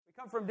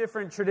Come from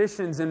different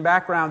traditions and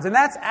backgrounds, and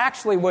that's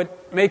actually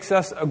what makes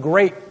us a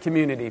great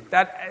community.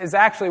 That is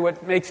actually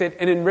what makes it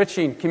an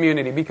enriching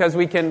community, because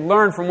we can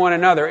learn from one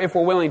another if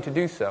we're willing to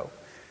do so.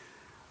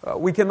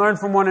 We can learn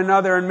from one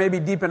another and maybe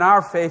deepen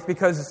our faith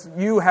because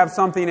you have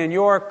something in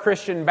your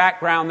Christian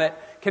background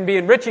that can be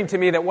enriching to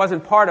me that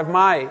wasn't part of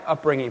my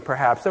upbringing,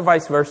 perhaps, or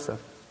vice versa.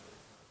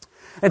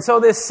 And so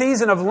this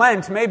season of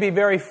Lent may be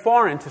very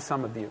foreign to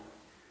some of you.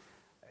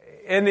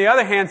 On the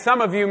other hand, some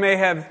of you may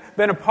have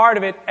been a part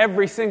of it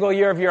every single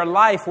year of your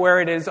life, where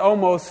it is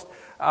almost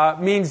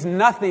means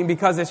nothing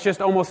because it's just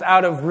almost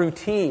out of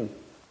routine.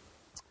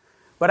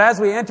 But as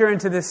we enter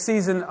into this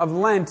season of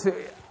Lent,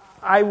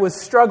 I was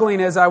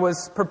struggling as I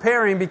was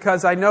preparing,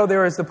 because I know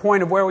there is the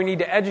point of where we need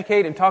to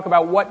educate and talk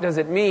about what does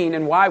it mean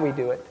and why we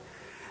do it.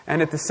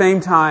 And at the same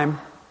time,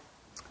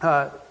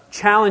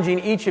 challenging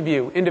each of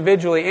you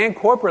individually and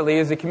corporately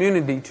as a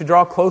community to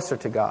draw closer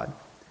to God.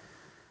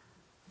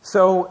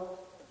 So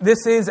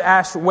this is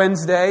Ash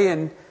Wednesday,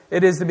 and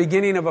it is the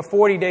beginning of a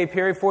 40-day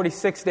period,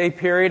 46-day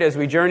period as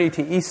we journey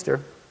to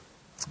Easter.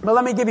 But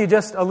let me give you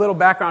just a little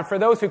background. For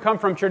those who come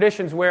from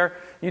traditions where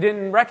you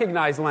didn't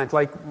recognize Lent,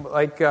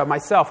 like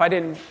myself, I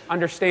didn't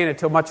understand it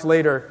till much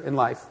later in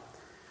life.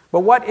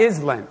 But what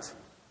is Lent?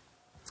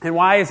 And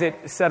why is it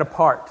set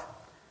apart?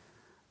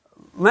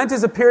 Lent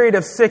is a period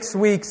of 6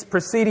 weeks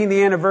preceding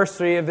the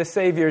anniversary of the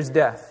Savior's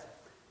death,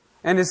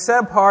 and is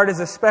set apart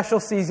as a special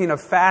season of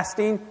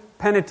fasting,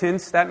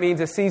 penitence, that means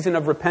a season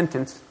of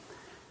repentance,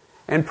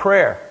 and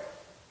prayer.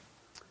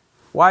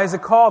 Why is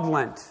it called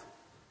Lent?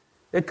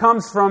 It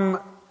comes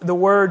from the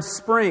word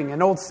spring.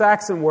 An old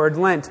Saxon word,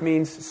 Lent,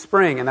 means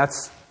spring, and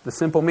that's the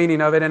simple meaning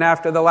of it. And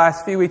after the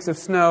last few weeks of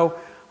snow,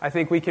 I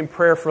think we can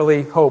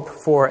prayerfully hope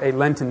for a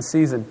Lenten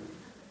season.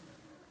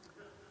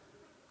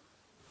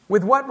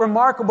 With what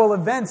remarkable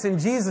events in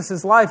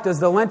Jesus' life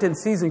does the Lenten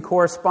season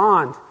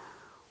correspond?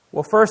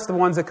 Well, first, the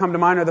ones that come to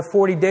mind are the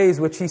 40 days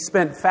which he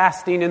spent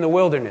fasting in the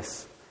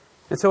wilderness.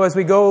 And so as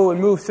we go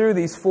and move through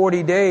these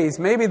 40 days,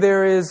 maybe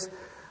there is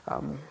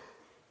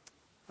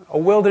a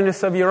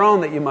wilderness of your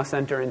own that you must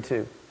enter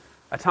into.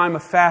 A time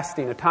of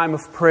fasting, a time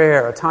of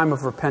prayer, a time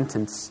of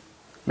repentance.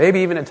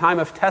 Maybe even a time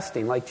of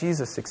testing like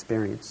Jesus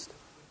experienced.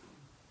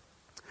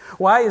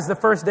 Why is the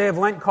first day of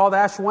Lent called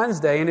Ash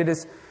Wednesday? And it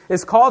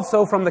is called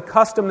so from the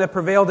custom that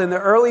prevailed in the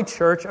early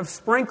church of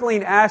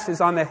sprinkling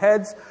ashes on the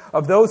heads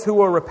of those who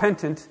were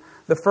repentant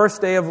the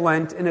first day of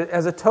Lent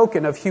as a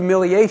token of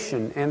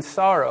humiliation and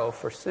sorrow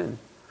for sin.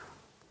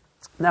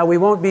 Now, we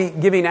won't be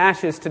giving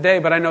ashes today,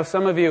 but I know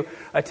some of you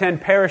attend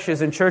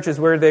parishes and churches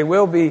where they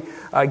will be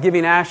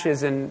giving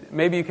ashes, and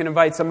maybe you can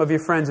invite some of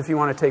your friends if you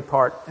want to take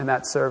part in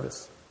that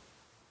service.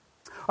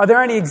 Are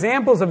there any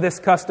examples of this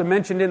custom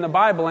mentioned in the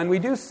Bible? And we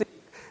do see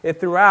it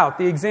throughout.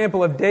 The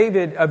example of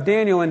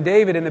Daniel and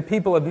David and the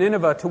people of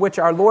Nineveh, to which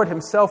our Lord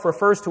himself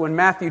refers to in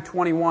Matthew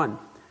 21.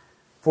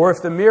 For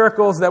if the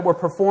miracles that were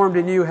performed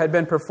in you had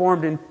been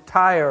performed in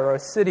Tyre or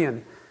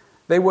Sidon,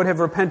 they would have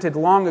repented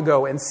long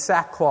ago in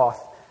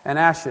sackcloth and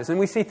ashes. And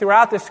we see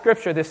throughout the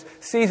Scripture this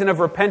season of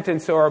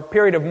repentance, or a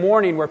period of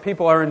mourning where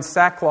people are in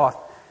sackcloth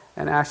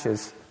and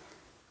ashes.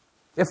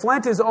 If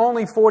Lent is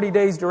only 40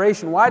 days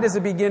duration, why does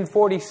it begin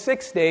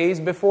 46 days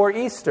before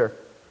Easter?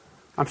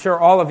 I'm sure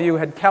all of you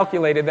had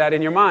calculated that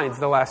in your minds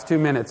the last 2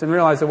 minutes and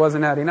realized it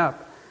wasn't adding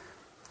up.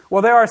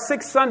 Well, there are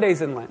 6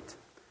 Sundays in Lent,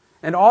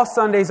 and all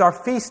Sundays are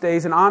feast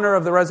days in honor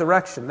of the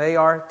resurrection. They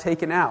are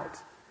taken out.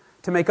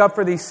 To make up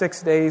for these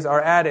 6 days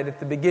are added at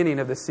the beginning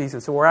of the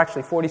season, so we're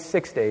actually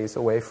 46 days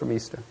away from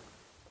Easter.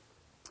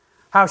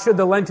 How should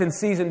the Lenten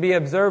season be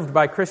observed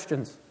by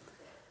Christians?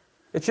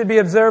 It should be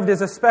observed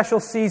as a special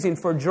season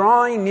for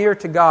drawing near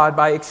to God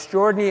by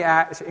extraordinary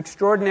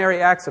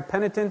acts of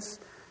penitence,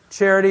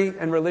 charity,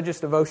 and religious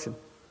devotion,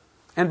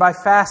 and by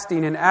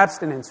fasting and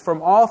abstinence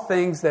from all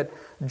things that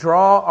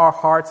draw our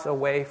hearts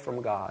away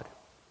from God.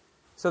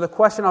 So the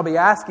question I'll be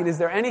asking, is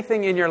there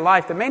anything in your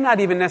life that may not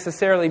even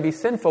necessarily be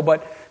sinful,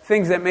 but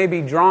things that may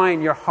be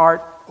drawing your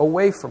heart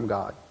away from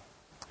God?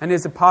 And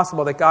is it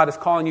possible that God is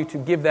calling you to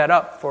give that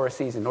up for a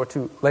season, or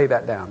to lay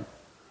that down?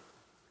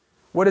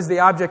 What is the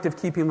object of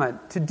keeping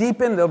Lent? To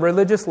deepen the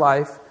religious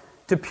life,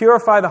 to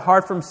purify the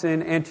heart from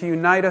sin, and to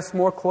unite us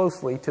more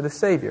closely to the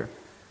Savior,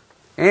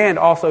 and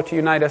also to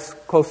unite us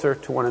closer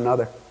to one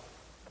another.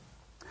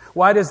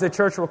 Why does the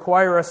church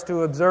require us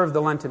to observe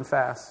the Lenten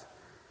fast?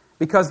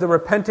 Because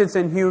repentance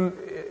and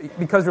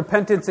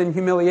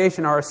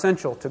humiliation are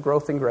essential to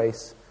growth in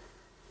grace.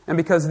 And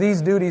because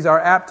these duties are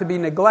apt to be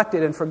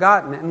neglected and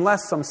forgotten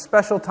unless some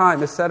special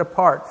time is set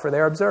apart for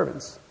their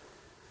observance.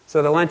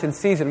 So the Lenten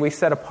season, we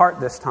set apart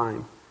this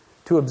time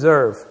to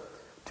observe,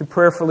 to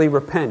prayerfully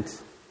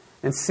repent,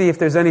 and see if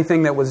there's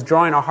anything that was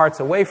drawing our hearts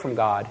away from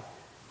God,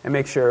 and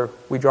make sure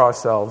we draw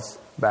ourselves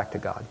back to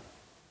God.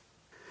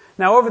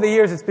 Now, over the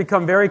years, it's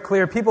become very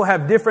clear people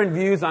have different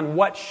views on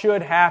what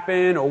should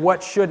happen or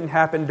what shouldn't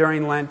happen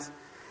during Lent.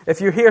 If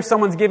you hear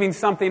someone's giving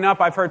something up,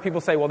 I've heard people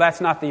say, well,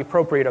 that's not the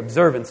appropriate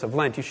observance of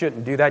Lent. You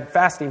shouldn't do that.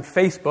 Fasting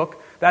Facebook,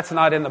 that's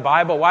not in the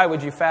Bible. Why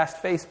would you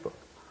fast Facebook?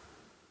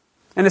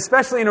 And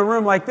especially in a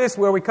room like this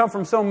where we come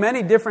from so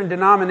many different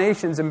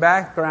denominations and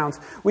backgrounds,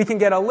 we can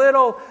get a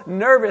little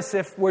nervous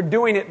if we're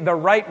doing it the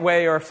right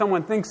way or if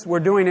someone thinks we're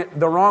doing it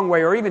the wrong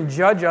way or even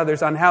judge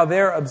others on how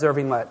they're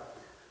observing Lent.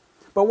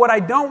 But what I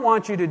don't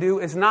want you to do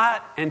is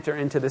not enter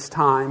into this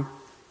time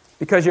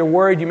because you're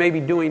worried you may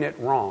be doing it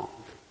wrong.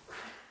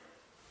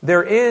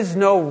 There is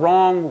no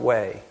wrong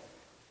way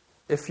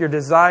if your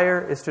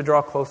desire is to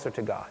draw closer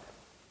to God.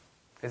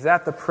 Is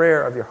that the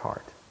prayer of your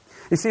heart?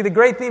 You see, the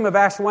great theme of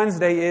Ash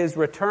Wednesday is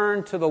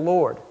return to the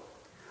Lord.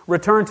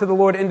 Return to the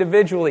Lord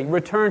individually.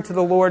 Return to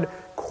the Lord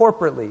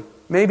corporately.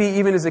 Maybe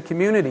even as a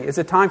community. Is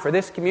it time for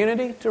this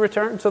community to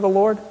return to the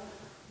Lord?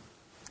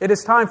 It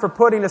is time for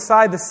putting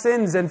aside the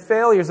sins and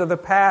failures of the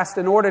past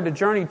in order to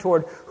journey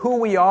toward who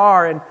we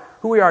are and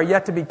who we are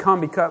yet to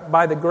become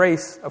by the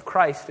grace of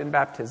Christ in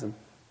baptism.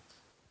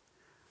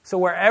 So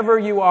wherever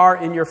you are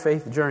in your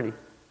faith journey,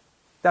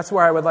 that's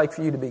where I would like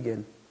for you to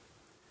begin.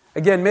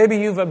 Again, maybe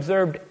you've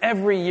observed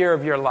every year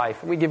of your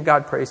life, and we give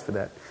God praise for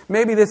that.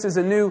 Maybe this is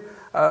a new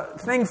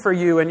thing for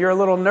you, and you're a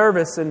little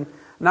nervous and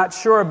not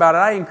sure about it.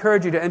 I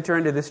encourage you to enter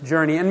into this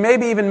journey. And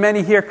maybe even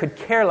many here could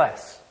care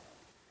less.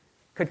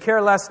 Could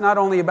care less not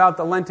only about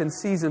the Lenten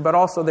season, but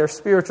also their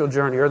spiritual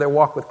journey or their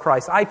walk with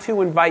Christ. I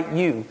too invite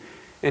you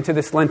into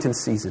this Lenten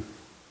season.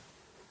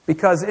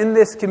 Because in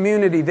this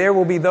community, there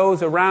will be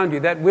those around you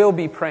that will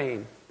be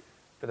praying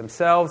for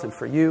themselves and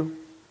for you.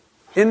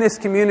 In this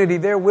community,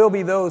 there will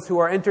be those who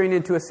are entering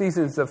into a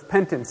season of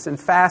penance and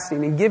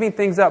fasting and giving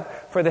things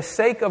up for the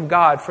sake of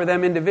God, for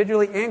them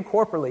individually and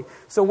corporately.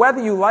 So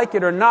whether you like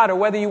it or not, or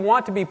whether you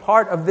want to be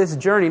part of this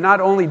journey,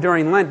 not only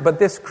during Lent, but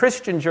this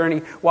Christian journey,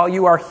 while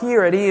you are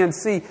here at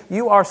ENC,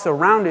 you are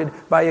surrounded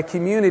by a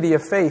community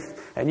of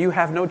faith, and you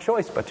have no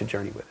choice but to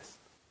journey with us.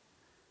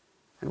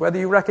 And whether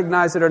you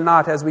recognize it or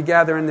not, as we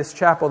gather in this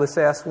chapel this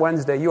Ash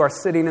Wednesday, you are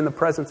sitting in the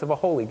presence of a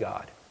holy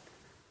God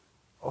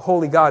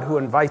who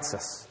invites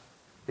us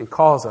and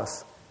calls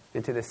us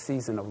into this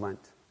season of Lent.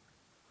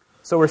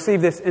 So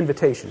receive this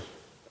invitation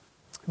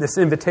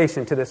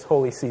to this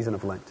holy season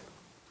of Lent.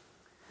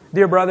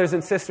 Dear brothers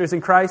and sisters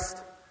in Christ,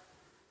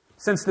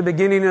 since the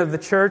beginning of the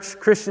church,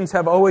 Christians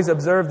have always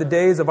observed the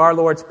days of our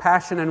Lord's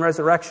passion and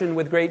resurrection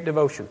with great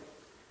devotion.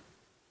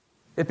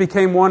 It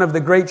became one of the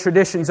great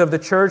traditions of the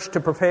church to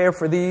prepare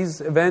for these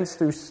events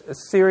through a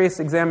serious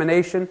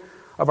examination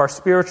of our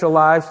spiritual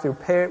lives through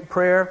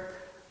prayer,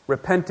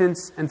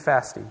 repentance, and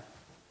fasting.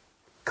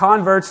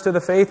 Converts to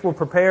the faith were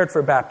prepared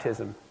for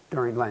baptism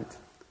during Lent.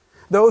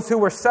 Those who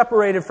were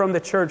separated from the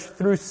church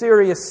through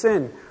serious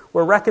sin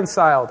were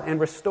reconciled and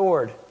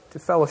restored to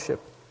fellowship.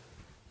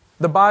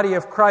 The body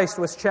of Christ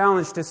was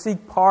challenged to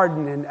seek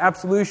pardon and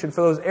absolution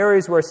for those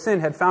areas where sin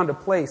had found a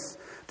place,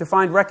 to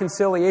find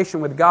reconciliation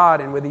with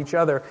God and with each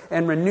other,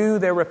 and renew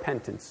their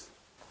repentance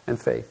and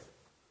faith.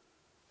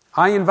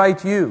 I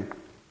invite you.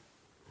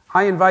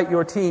 I invite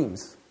your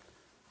teams.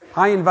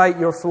 I invite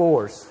your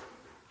floors.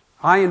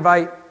 I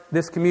invite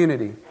this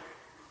community,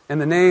 in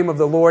the name of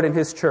the Lord and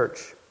His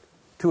church,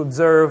 to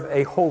observe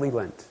a holy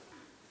Lent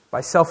by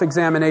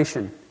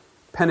self-examination,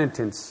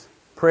 penitence,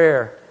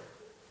 prayer,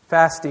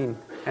 fasting,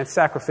 and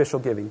sacrificial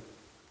giving,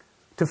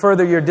 to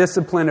further your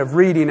discipline of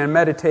reading and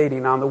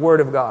meditating on the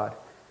Word of God,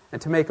 and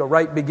to make a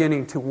right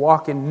beginning to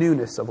walk in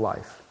newness of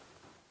life.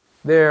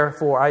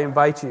 Therefore, I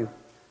invite you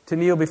to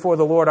kneel before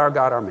the Lord our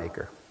God, our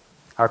Maker,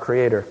 our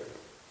Creator,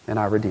 and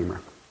our Redeemer.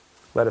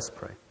 Let us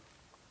pray.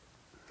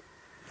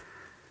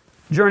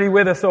 Journey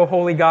with us, O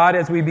holy God,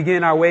 as we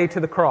begin our way to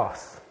the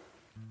cross.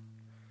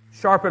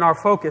 Sharpen our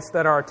focus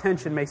that our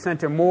attention may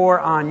center more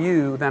on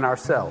you than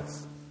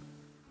ourselves.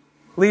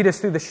 Lead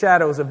us through the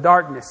shadows of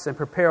darkness and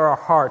prepare our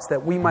hearts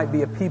that we might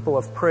be a people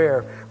of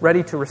prayer,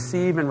 ready to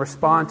receive and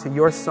respond to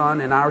your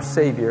Son and our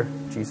Savior,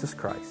 Jesus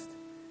Christ.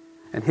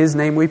 In His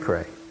name we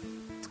pray.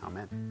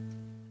 Amen.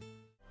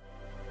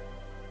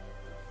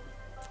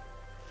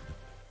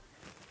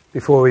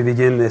 Before we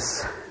begin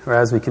this, or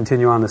as we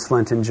continue on this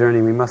Lenten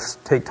journey, we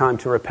must take time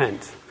to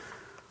repent.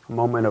 A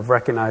moment of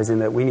recognizing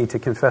that we need to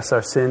confess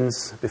our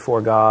sins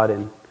before God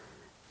and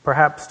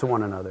perhaps to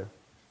one another.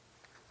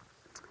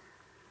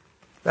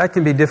 That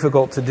can be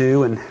difficult to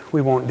do, and we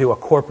won't do a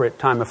corporate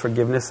time of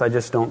forgiveness. I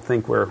just don't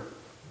think we're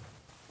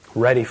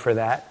ready for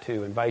that,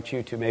 to invite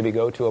you to maybe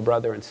go to a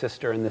brother and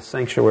sister in this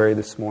sanctuary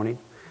this morning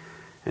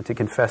and to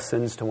confess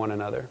sins to one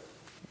another.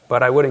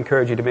 But I would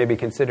encourage you to maybe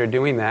consider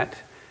doing that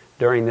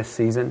during this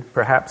season,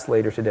 perhaps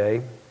later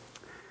today.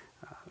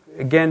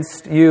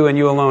 Against you and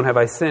you alone have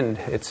I sinned,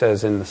 it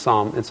says in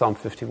Psalm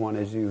 51,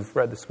 as you've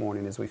read this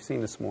morning, as we've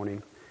seen this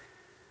morning.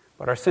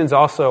 But our sins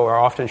also are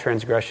often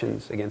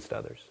transgressions against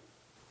others.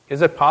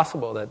 Is it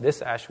possible that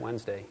this Ash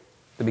Wednesday,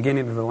 the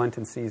beginning of the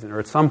Lenten season, or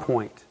at some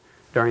point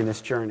during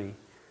this journey,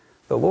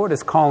 the Lord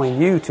is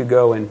calling you to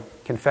go and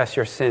confess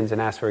your sins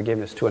and ask for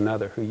forgiveness to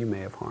another who you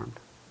may have harmed?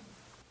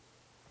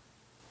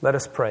 Let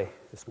us pray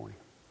this morning.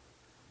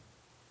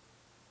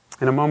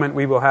 In a moment,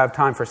 we will have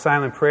time for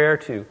silent prayer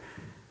to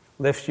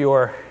lift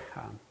your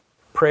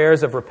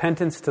prayers of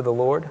repentance to the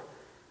Lord.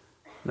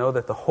 Know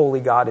that the holy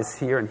God is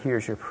here and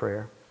hears your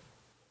prayer.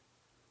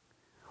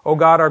 O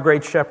God, our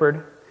great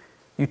shepherd,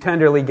 you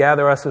tenderly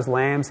gather us as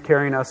lambs,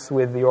 carrying us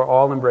with your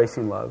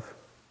all-embracing love.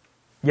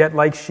 Yet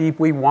like sheep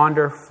we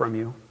wander from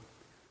you,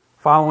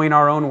 following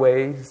our own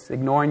ways,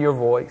 ignoring your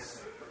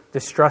voice,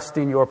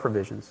 distrusting your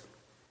provisions.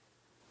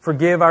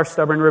 Forgive our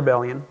stubborn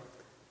rebellion,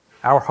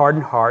 our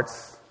hardened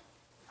hearts,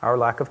 our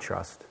lack of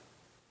trust.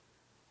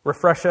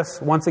 Refresh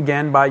us once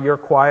again by your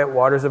quiet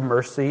waters of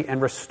mercy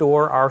and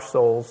restore our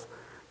souls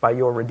by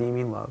your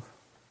redeeming love.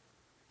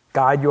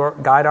 Guide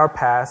our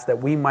paths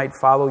that we might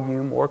follow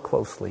you more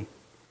closely.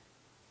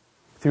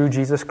 Through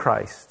Jesus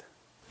Christ,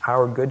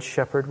 our good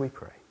shepherd, we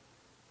pray.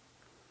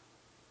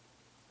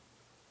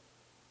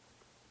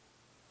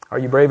 Are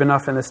you brave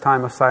enough in this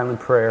time of silent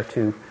prayer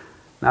to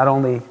not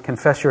only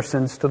confess your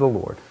sins to the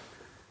Lord,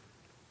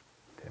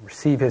 to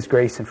receive his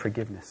grace and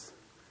forgiveness,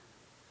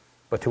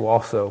 but to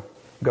also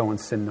go and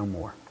sin no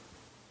more?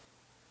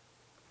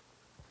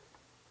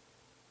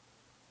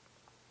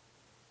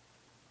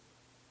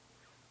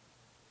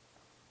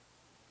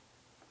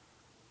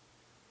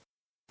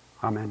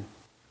 Amen.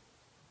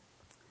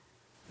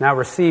 Now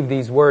receive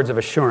these words of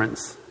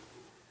assurance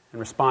and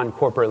respond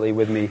corporately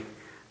with me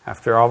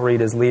after I'll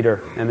read as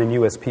leader and then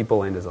you as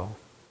people and as all.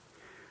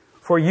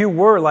 For you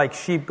were like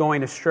sheep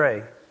going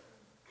astray,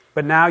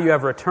 but now you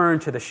have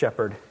returned to the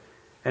shepherd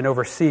and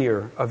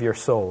overseer of your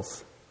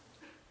souls.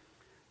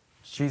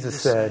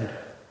 Jesus said,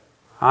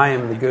 I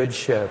am the good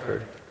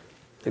shepherd.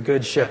 The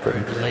good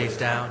shepherd lays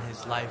down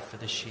his life for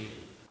the sheep.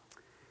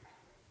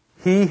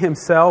 He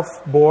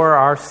himself bore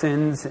our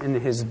sins in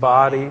his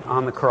body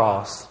on the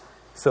cross,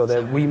 so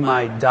that we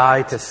might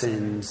die to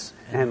sins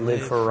and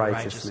live for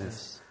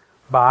righteousness.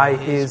 By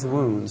his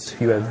wounds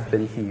you have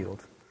been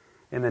healed.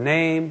 In the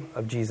name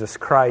of Jesus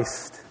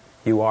Christ,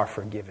 you are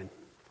forgiven.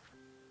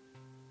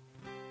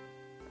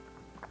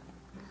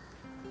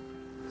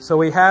 So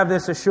we have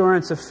this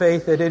assurance of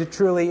faith that it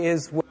truly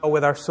is well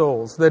with our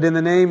souls, that in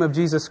the name of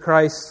Jesus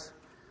Christ,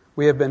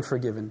 we have been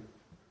forgiven.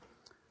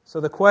 So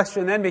the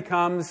question then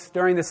becomes,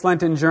 during this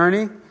Lenten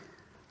journey,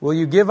 will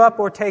you give up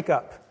or take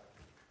up?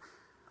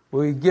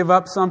 Will you give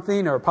up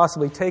something or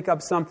possibly take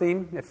up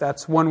something, if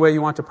that's one way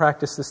you want to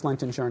practice this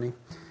Lenten journey?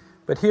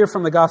 But hear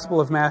from the Gospel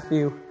of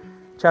Matthew,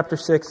 chapter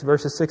 6,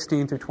 verses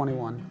 16 through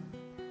 21.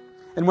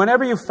 And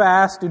whenever you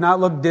fast, do not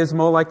look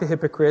dismal like the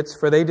hypocrites,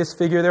 for they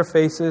disfigure their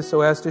faces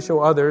so as to show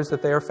others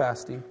that they are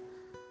fasting.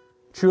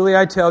 Truly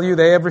I tell you,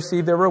 they have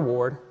received their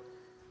reward.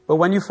 But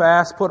when you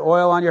fast, put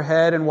oil on your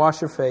head and wash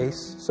your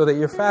face, so that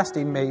your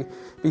fasting may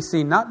be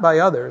seen not by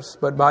others,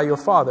 but by your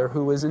Father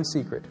who is in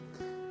secret.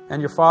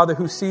 And your Father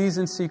who sees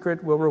in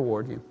secret will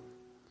reward you.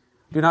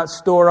 Do not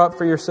store up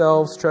for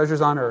yourselves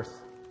treasures on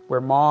earth, where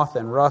moth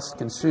and rust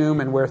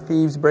consume and where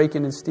thieves break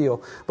in and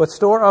steal. But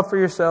store up for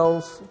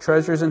yourselves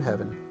treasures in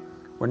heaven,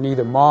 where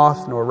neither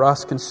moth nor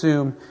rust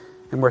consume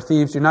and where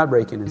thieves do not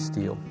break in and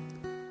steal.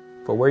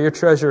 For where your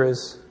treasure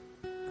is,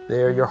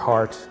 there your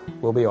heart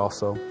will be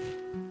also.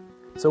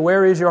 So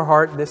where is your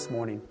heart this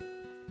morning?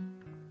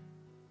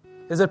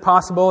 Is it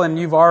possible, and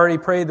you've already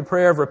prayed the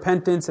prayer of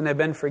repentance and have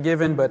been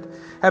forgiven, but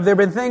have there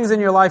been things in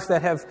your life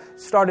that have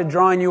started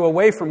drawing you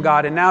away from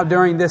God, and now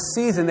during this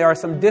season there are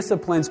some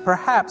disciplines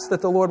perhaps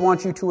that the Lord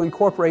wants you to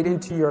incorporate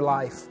into your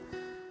life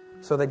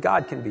so that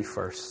God can be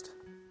first?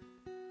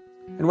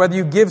 And whether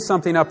you give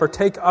something up or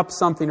take up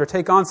something or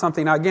take on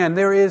something, again,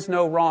 there is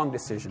no wrong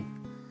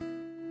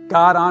decision.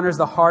 God honors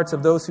the hearts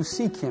of those who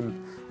seek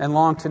Him and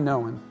long to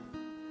know Him.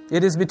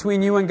 It is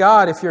between you and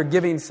God if you're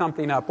giving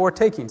something up or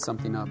taking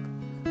something up.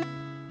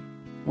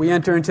 We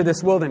enter into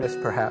this wilderness,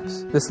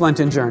 perhaps, this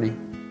Lenten journey.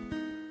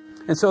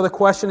 And so the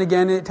question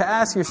again to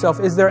ask yourself,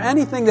 is there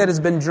anything that has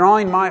been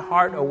drawing my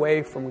heart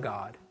away from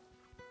God?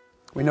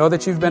 We know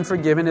that you've been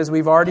forgiven as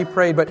we've already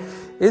prayed, but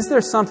is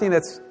there something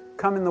that's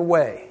come in the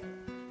way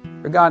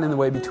or gotten in the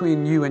way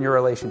between you and your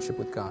relationship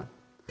with God?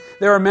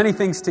 There are many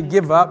things to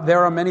give up.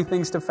 There are many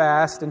things to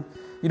fast, and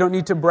you don't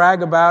need to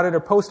brag about it or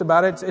post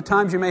about it. At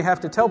times you may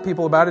have to tell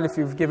people about it if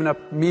you've given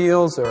up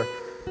meals or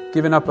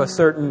given up a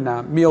certain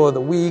meal of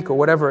the week or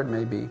whatever it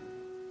may be.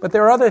 But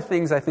there are other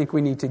things I think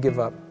we need to give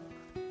up.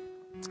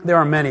 There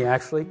are many,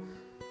 actually.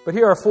 But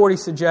here are 40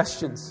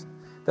 suggestions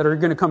that are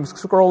going to come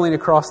scrolling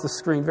across the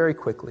screen very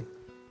quickly.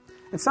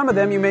 And some of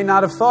them you may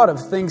not have thought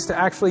of things to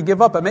actually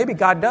give up, but maybe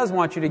God does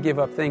want you to give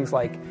up things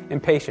like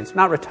impatience,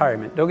 not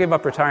retirement. Don't give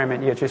up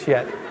retirement just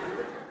yet.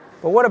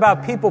 But what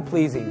about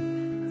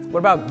people-pleasing? What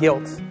about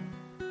guilt?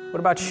 What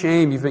about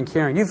shame you've been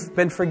carrying? You've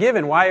been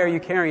forgiven. Why are you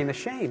carrying the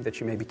shame that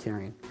you may be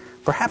carrying?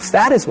 Perhaps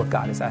that is what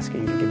God is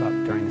asking you to give up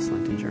during this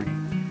Lenten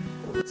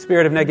journey.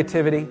 Spirit of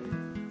negativity,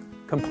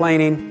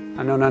 complaining.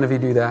 I know none of you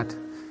do that.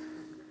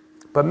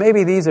 But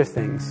maybe these are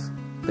things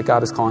that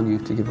God is calling you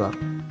to give up.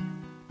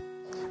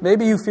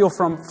 Maybe you feel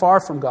far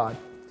from God.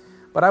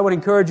 But I would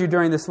encourage you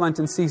during this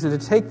Lenten season to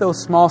take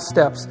those small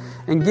steps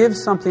and give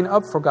something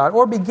up for God,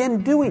 or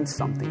begin doing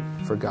something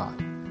for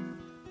God.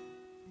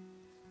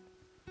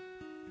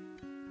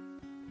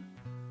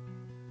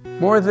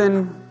 More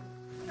than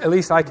at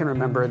least I can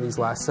remember in these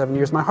last 7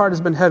 years, my heart has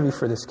been heavy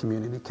for this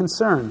community,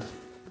 concerned.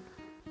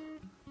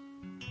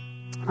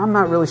 I'm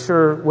not really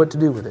sure what to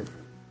do with it.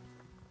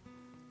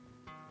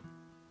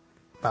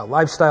 about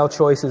lifestyle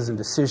choices and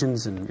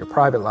decisions in your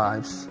private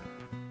lives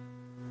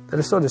that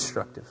are so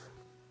destructive.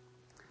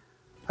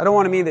 I don't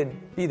want to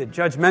be the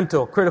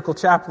judgmental, critical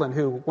chaplain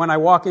who, when I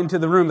walk into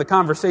the room, the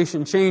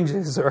conversation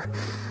changes or,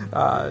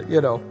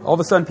 all of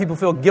a sudden people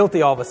feel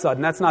guilty all of a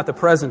sudden. That's not the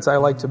presence I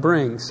like to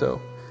bring,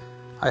 so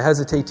I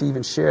hesitate to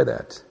even share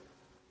that.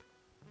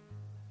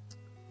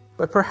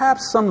 But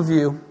perhaps some of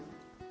you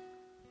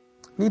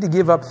need to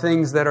give up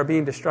things that are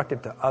being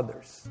destructive to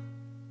others.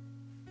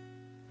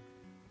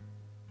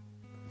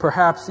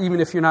 Perhaps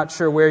even if you're not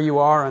sure where you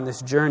are on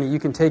this journey, you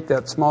can take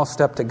that small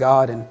step to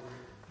God and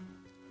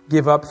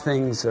give up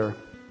things or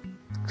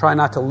try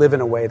not to live in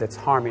a way that's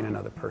harming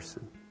another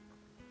person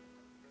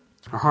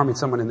or harming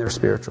someone in their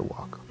spiritual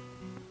walk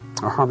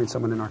or harming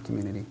someone in our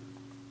community.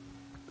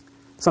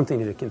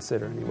 Something to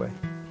consider anyway.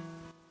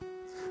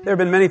 There have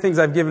been many things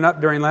I've given up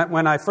during Lent.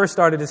 When I first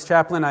started as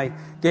chaplain, I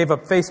gave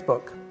up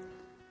Facebook.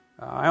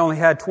 I only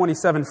had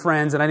 27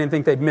 friends, and I didn't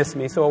think they'd miss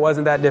me, so it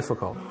wasn't that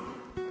difficult.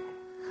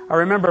 I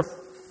remember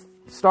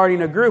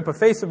starting a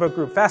Facebook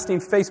group, Fasting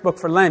Facebook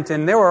for Lent,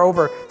 and there were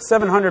over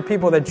 700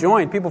 people that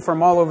joined, people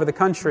from all over the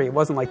country. It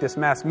wasn't like this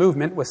mass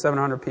movement with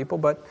 700 people,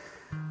 but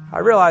I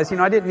realized,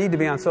 I didn't need to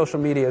be on social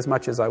media as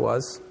much as I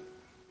was.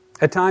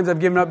 At times I've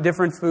given up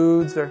different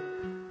foods or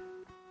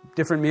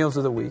different meals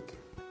of the week.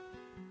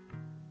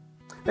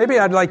 Maybe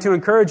I'd like to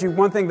encourage you,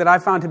 one thing that I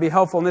found to be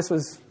helpful, and this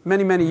was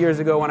many, many years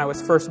ago when I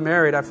was first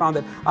married, I found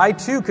that I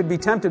too could be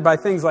tempted by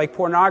things like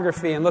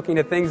pornography and looking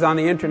at things on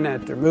the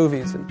internet or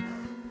movies, and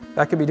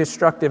that can be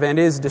destructive and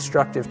is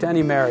destructive to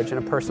any marriage in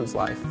a person's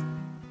life.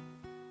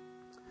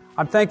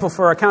 I'm thankful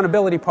for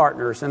accountability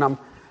partners, and I'm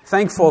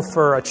thankful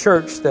for a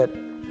church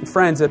and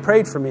friends that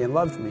prayed for me and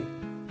loved me.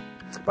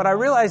 But I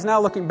realize now,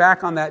 looking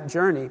back on that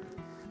journey,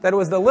 that it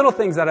was the little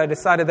things that I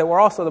decided that were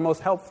also the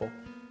most helpful.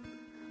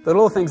 The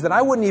little things that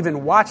I wouldn't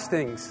even watch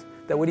things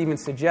that would even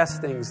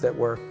suggest things that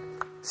were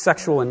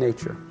sexual in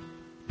nature.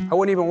 I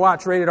wouldn't even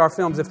watch rated R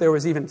films if there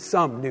was even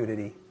some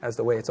nudity, as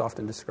the way it's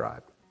often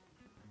described.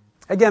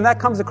 Again, that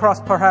comes across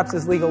perhaps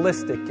as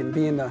legalistic and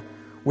being a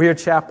weird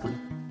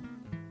chaplain.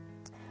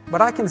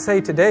 But I can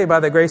say today, by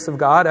the grace of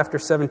God, after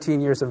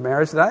 17 years of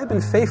marriage, that I have been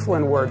faithful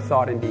in word,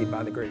 thought, and deed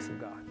by the grace of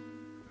God.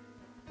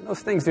 And those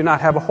things do not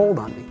have a hold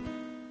on me.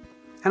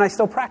 And I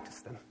still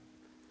practice them.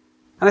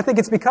 And I think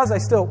it's because I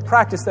still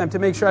practice them to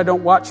make sure I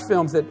don't watch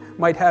films that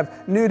might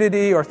have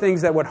nudity or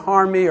things that would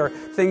harm me or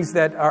things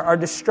that are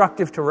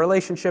destructive to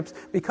relationships.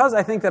 Because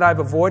I think that I've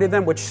avoided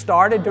them, which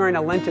started during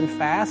a Lenten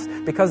fast,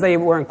 because they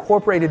were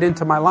incorporated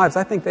into my lives,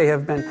 I think they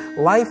have been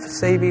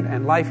life-saving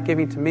and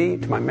life-giving to me,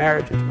 to my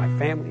marriage, and to my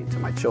family, and to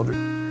my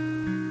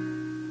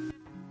children.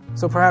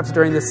 So perhaps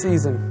during this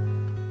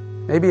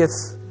season, maybe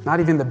it's not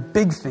even the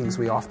big things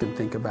we often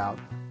think about,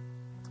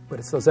 but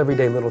it's those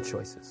everyday little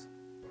choices.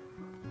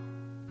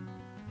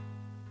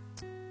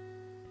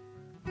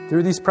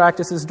 Through these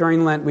practices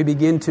during Lent, we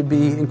begin to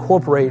be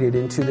incorporated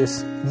into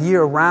this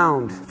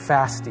year-round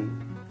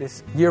fasting,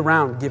 this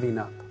year-round giving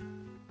up.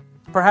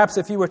 Perhaps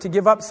if you were to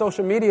give up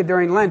social media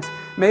during Lent,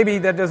 maybe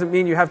that doesn't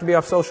mean you have to be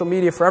off social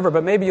media forever,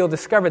 but maybe you'll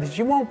discover that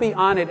you won't be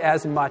on it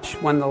as much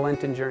when the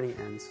Lenten journey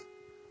ends.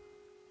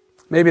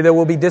 Maybe there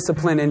will be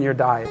discipline in your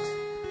diet.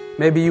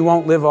 Maybe you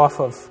won't live off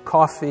of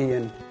coffee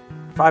and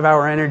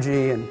 5-hour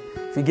energy, and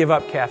if you give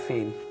up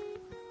caffeine.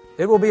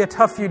 It will be a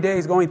tough few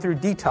days going through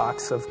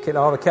detox of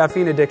all the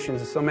caffeine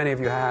addictions that so many of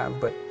you have,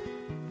 but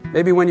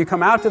maybe when you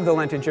come out of the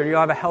Lenten journey,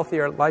 you'll have a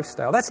healthier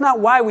lifestyle. That's not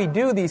why we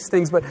do these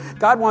things, but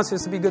God wants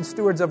us to be good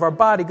stewards of our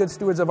body, good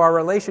stewards of our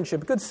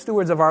relationship, good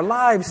stewards of our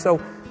lives. So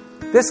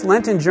this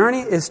Lenten journey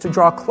is to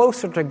draw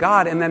closer to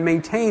God and then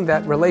maintain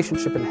that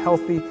relationship and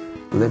healthy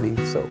living.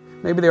 So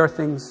maybe there are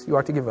things you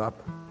are to give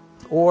up,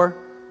 or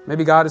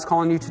maybe God is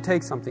calling you to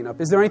take something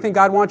up. Is there anything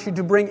God wants you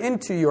to bring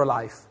into your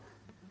life?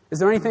 Is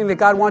there anything that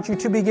God wants you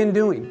to begin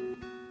doing?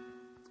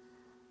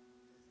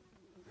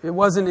 It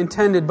wasn't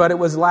intended, but it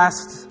was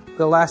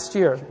the last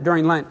year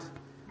during Lent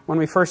when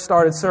we first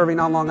started serving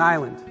on Long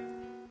Island.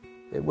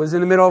 It was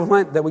in the middle of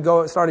Lent that we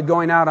started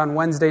going out on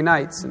Wednesday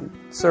nights and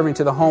serving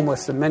to the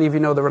homeless, and many of you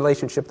know the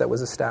relationship that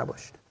was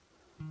established.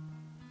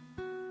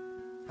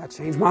 That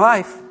changed my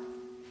life.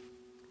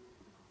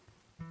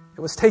 It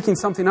was taking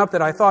something up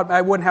that I thought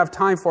I wouldn't have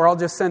time for. I'll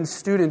just send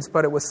students,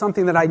 but it was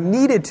something that I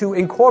needed to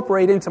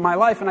incorporate into my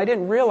life, and I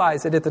didn't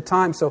realize it at the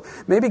time. So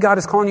maybe God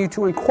is calling you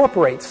to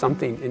incorporate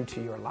something into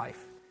your life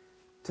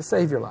to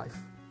save your life.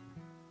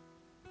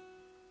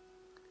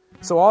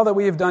 So all that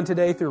we have done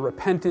today through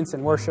repentance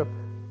and worship,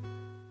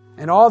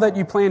 and all that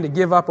you plan to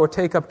give up or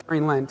take up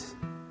during Lent,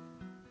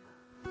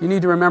 you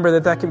need to remember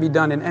that can be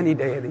done in any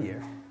day of the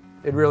year.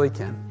 It really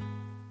can.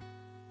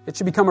 It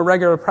should become a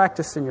regular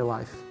practice in your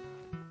life.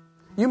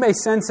 You may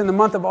sense in the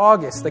month of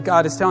August that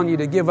God is telling you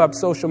to give up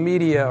social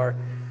media or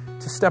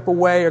to step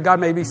away, or God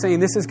may be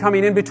saying, this is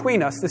coming in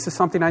between us. This is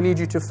something I need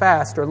you to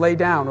fast or lay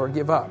down or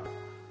give up.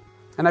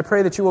 And I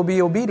pray that you will be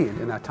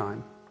obedient in that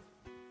time.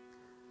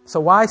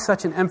 So why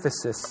such an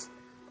emphasis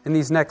in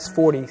these next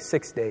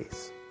 46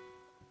 days?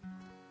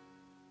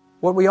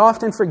 What we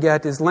often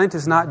forget is Lent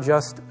is not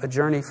just a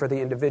journey for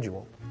the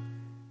individual.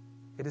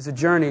 It is a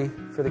journey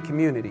for the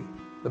community,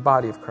 the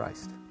body of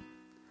Christ.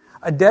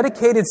 A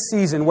dedicated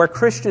season where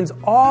Christians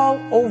all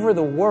over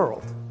the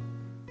world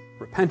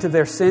repent of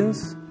their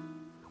sins,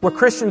 where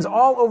Christians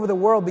all over the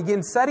world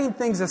begin setting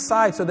things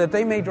aside so that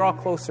they may draw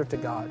closer to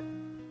God.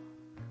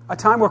 A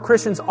time where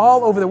Christians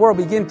all over the world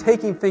begin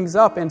taking things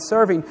up and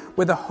serving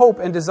with a hope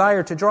and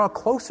desire to draw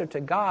closer to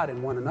God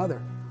and one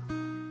another.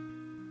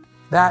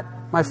 That,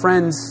 my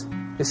friends,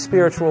 is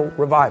spiritual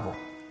revival.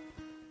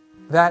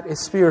 That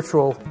is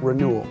spiritual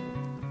renewal.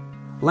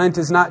 Lent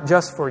is not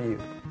just for you.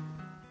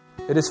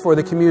 It is for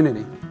the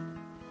community,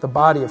 the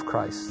body of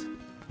Christ.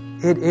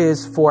 It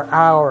is for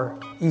our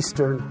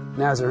Eastern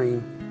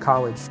Nazarene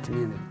College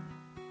community.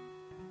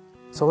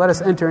 So let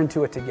us enter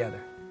into it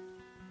together.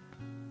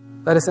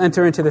 Let us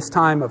enter into this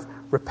time of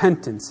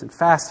repentance and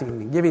fasting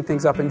and giving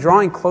things up and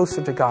drawing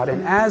closer to God.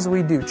 And as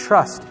we do,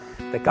 trust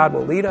that God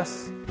will lead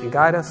us and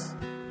guide us,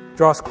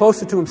 draw us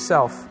closer to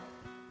Himself,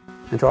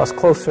 and draw us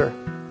closer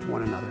to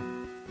one another.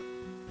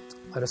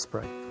 Let us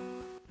pray.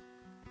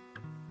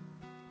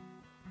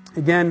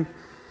 Again,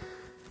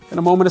 in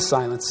a moment of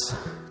silence,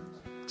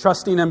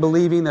 trusting and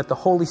believing that the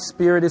Holy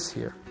Spirit is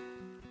here.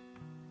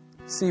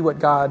 See what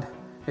God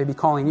may be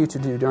calling you to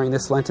do during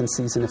this Lenten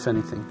season, if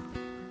anything.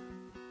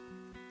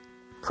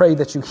 Pray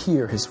that you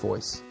hear His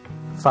voice.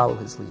 Follow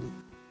His leading.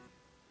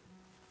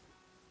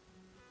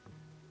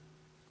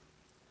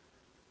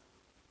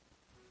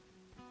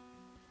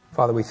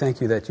 Father, we thank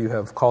you that you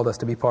have called us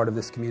to be part of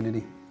this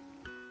community.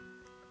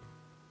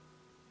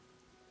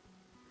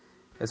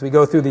 As we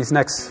go through these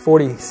next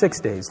 46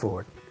 days,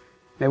 Lord,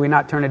 may we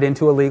not turn it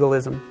into a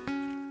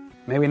legalism.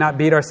 May we not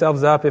beat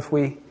ourselves up if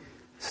we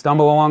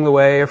stumble along the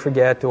way or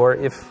forget, or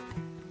if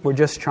we're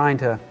just trying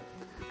to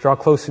draw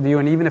closer to you.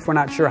 And even if we're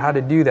not sure how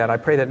to do that, I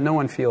pray that no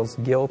one feels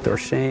guilt or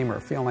shame or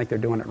feeling like they're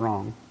doing it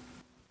wrong.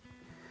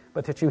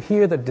 But that you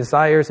hear the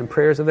desires and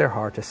prayers of their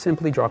heart to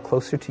simply draw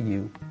closer to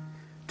you,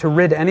 to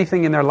rid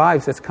anything in their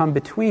lives that's come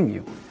between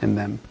you and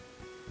them.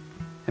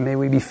 And may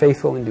we be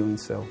faithful in doing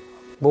so.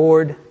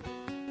 Lord,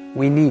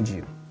 we need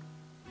you.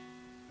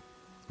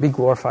 Be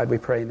glorified, we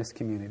pray, in this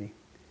community.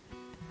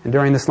 And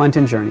during this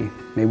Lenten journey,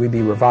 may we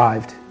be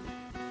revived,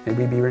 may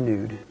we be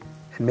renewed,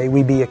 and may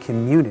we be a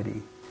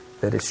community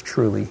that is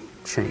truly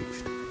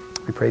changed.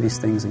 We pray these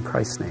things in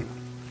Christ's name.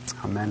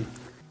 Amen.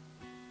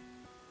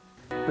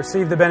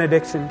 Receive the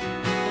benediction.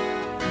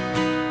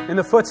 In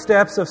the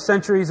footsteps of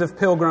centuries of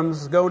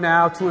pilgrims, go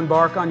now to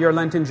embark on your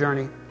Lenten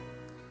journey.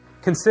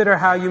 Consider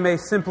how you may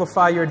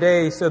simplify your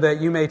day so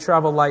that you may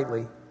travel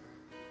lightly.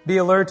 Be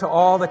alert to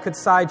all that could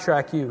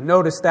sidetrack you.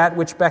 Notice that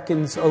which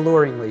beckons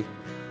alluringly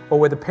or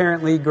with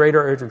apparently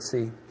greater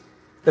urgency.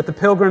 That the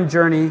pilgrim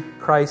journey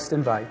Christ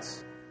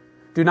invites.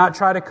 Do not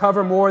try to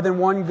cover more than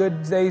one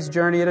good day's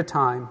journey at a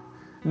time.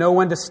 Know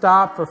when to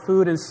stop for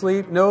food and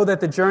sleep. Know that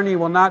the journey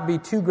will not be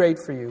too great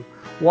for you.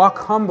 Walk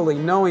humbly,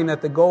 knowing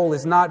that the goal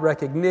is not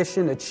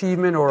recognition,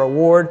 achievement, or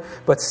award,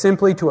 but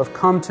simply to have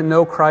come to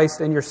know Christ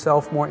and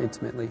yourself more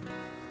intimately.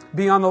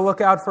 Be on the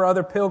lookout for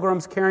other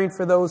pilgrims, caring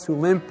for those who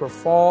limp or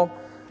fall,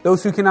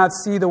 those who cannot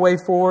see the way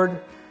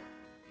forward.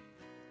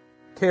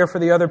 Care for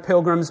the other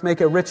pilgrims,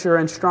 make a richer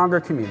and stronger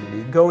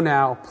community. Go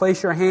now,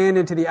 place your hand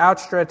into the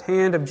outstretched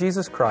hand of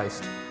Jesus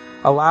Christ.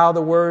 Allow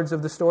the words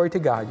of the story to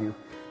guide you,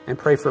 and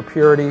pray for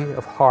purity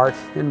of heart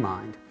and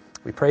mind.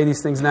 We pray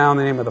these things now in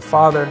the name of the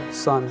Father,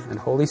 Son, and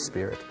Holy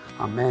Spirit.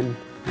 Amen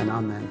and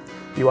amen.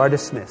 You are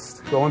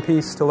dismissed. Go in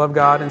peace to love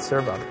God and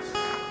serve others.